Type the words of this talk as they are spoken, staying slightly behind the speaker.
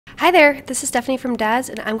Hi there, this is Stephanie from Daz,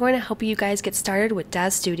 and I'm going to help you guys get started with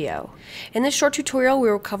Daz Studio. In this short tutorial,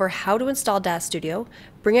 we will cover how to install Daz Studio,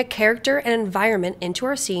 bring a character and environment into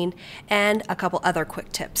our scene, and a couple other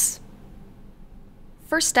quick tips.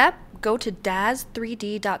 First step, go to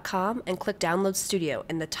daz3d.com and click Download Studio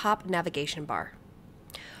in the top navigation bar.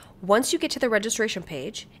 Once you get to the registration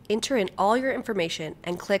page, enter in all your information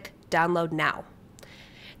and click Download Now.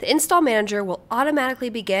 The install manager will automatically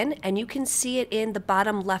begin, and you can see it in the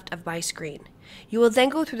bottom left of my screen. You will then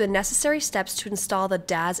go through the necessary steps to install the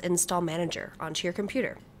Daz install manager onto your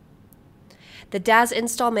computer. The Daz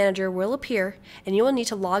install manager will appear, and you will need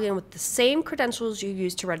to log in with the same credentials you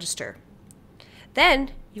used to register. Then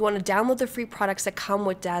you want to download the free products that come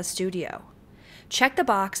with Daz Studio. Check the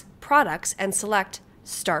box Products and select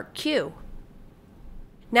Start Queue.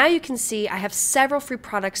 Now you can see I have several free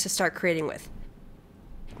products to start creating with.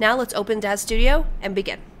 Now let's open Daz Studio and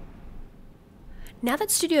begin. Now that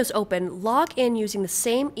Studio is open, log in using the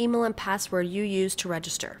same email and password you used to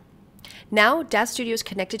register. Now Daz Studio is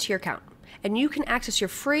connected to your account, and you can access your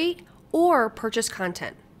free or purchase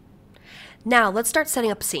content. Now let's start setting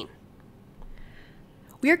up a scene.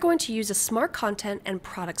 We are going to use a Smart Content and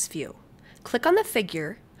Products view. Click on the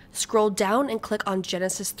figure, scroll down and click on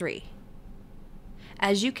Genesis 3.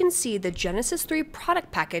 As you can see, the Genesis 3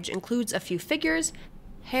 product package includes a few figures,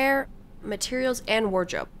 hair, materials, and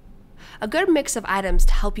wardrobe. A good mix of items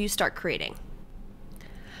to help you start creating.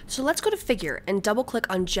 So let's go to Figure and double click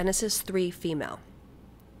on Genesis 3 Female.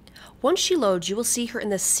 Once she loads, you will see her in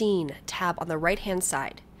the Scene tab on the right hand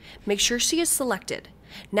side. Make sure she is selected.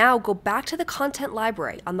 Now go back to the Content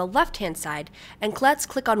Library on the left hand side and let's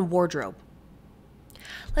click on Wardrobe.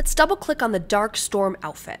 Let's double click on the Dark Storm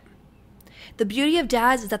outfit. The beauty of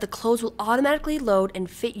Daz is that the clothes will automatically load and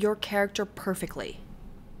fit your character perfectly.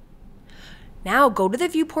 Now go to the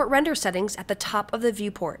viewport render settings at the top of the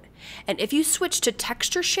viewport, and if you switch to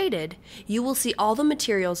texture shaded, you will see all the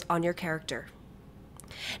materials on your character.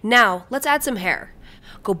 Now let's add some hair.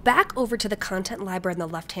 Go back over to the content library on the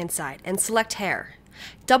left hand side and select hair.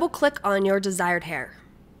 Double click on your desired hair.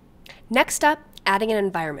 Next up, adding an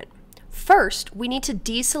environment. First, we need to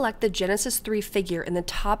deselect the Genesis 3 figure in the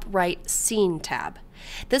top right Scene tab.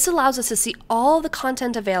 This allows us to see all the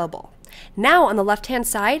content available. Now on the left hand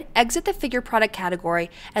side, exit the figure product category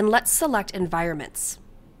and let's select environments.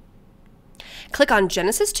 Click on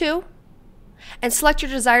Genesis 2 and select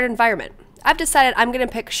your desired environment. I've decided I'm going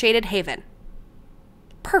to pick Shaded Haven.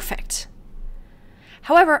 Perfect.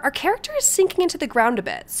 However, our character is sinking into the ground a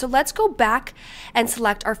bit, so let's go back and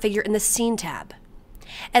select our figure in the Scene tab.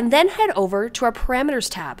 And then head over to our Parameters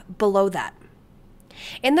tab below that.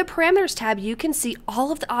 In the Parameters tab, you can see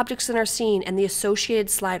all of the objects in our scene and the associated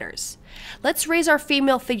sliders. Let's raise our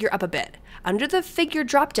female figure up a bit. Under the Figure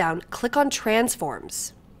dropdown, click on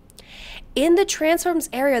Transforms. In the Transforms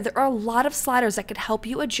area, there are a lot of sliders that can help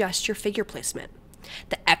you adjust your figure placement.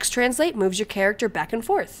 The X Translate moves your character back and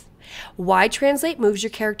forth. Y Translate moves your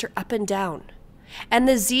character up and down. And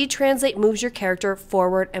the Z Translate moves your character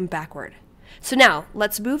forward and backward. So now,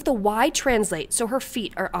 let's move the Y Translate so her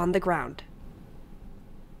feet are on the ground.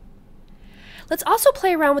 Let's also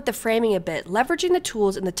play around with the framing a bit, leveraging the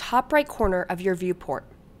tools in the top right corner of your viewport.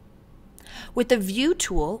 With the View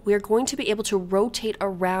tool, we are going to be able to rotate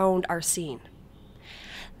around our scene.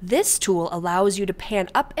 This tool allows you to pan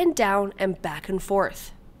up and down and back and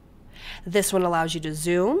forth. This one allows you to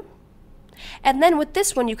zoom, and then with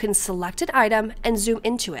this one you can select an item and zoom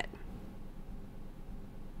into it.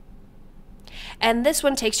 And this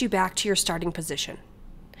one takes you back to your starting position.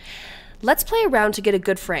 Let's play around to get a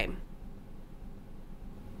good frame.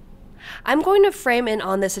 I'm going to frame in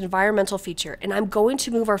on this environmental feature, and I'm going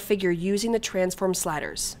to move our figure using the transform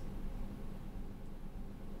sliders.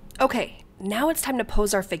 Okay, now it's time to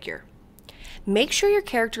pose our figure. Make sure your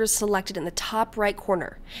character is selected in the top right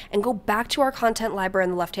corner, and go back to our content library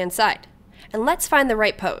on the left hand side. And let's find the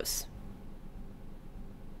right pose.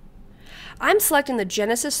 I'm selecting the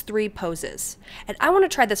Genesis 3 poses, and I want to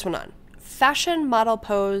try this one on. Fashion Model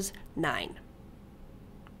Pose 9.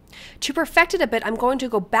 To perfect it a bit, I'm going to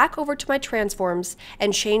go back over to my transforms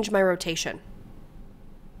and change my rotation.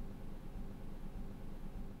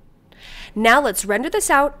 Now let's render this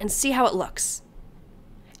out and see how it looks.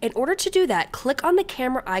 In order to do that, click on the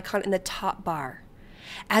camera icon in the top bar.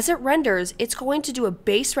 As it renders, it's going to do a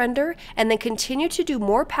base render and then continue to do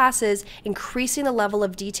more passes, increasing the level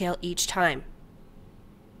of detail each time.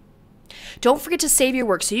 Don't forget to save your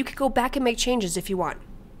work so you can go back and make changes if you want.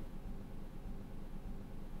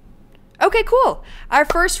 Okay, cool. Our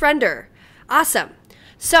first render. Awesome.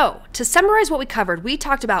 So, to summarize what we covered, we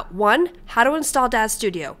talked about 1, how to install Daz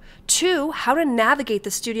Studio, 2, how to navigate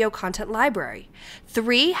the Studio content library,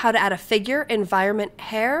 3, how to add a figure, environment,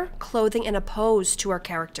 hair, clothing, and a pose to our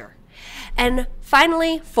character, and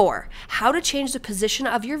finally, 4, how to change the position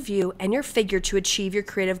of your view and your figure to achieve your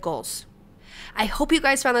creative goals. I hope you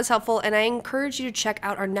guys found this helpful, and I encourage you to check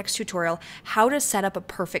out our next tutorial, how to set up a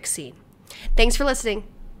perfect scene. Thanks for listening.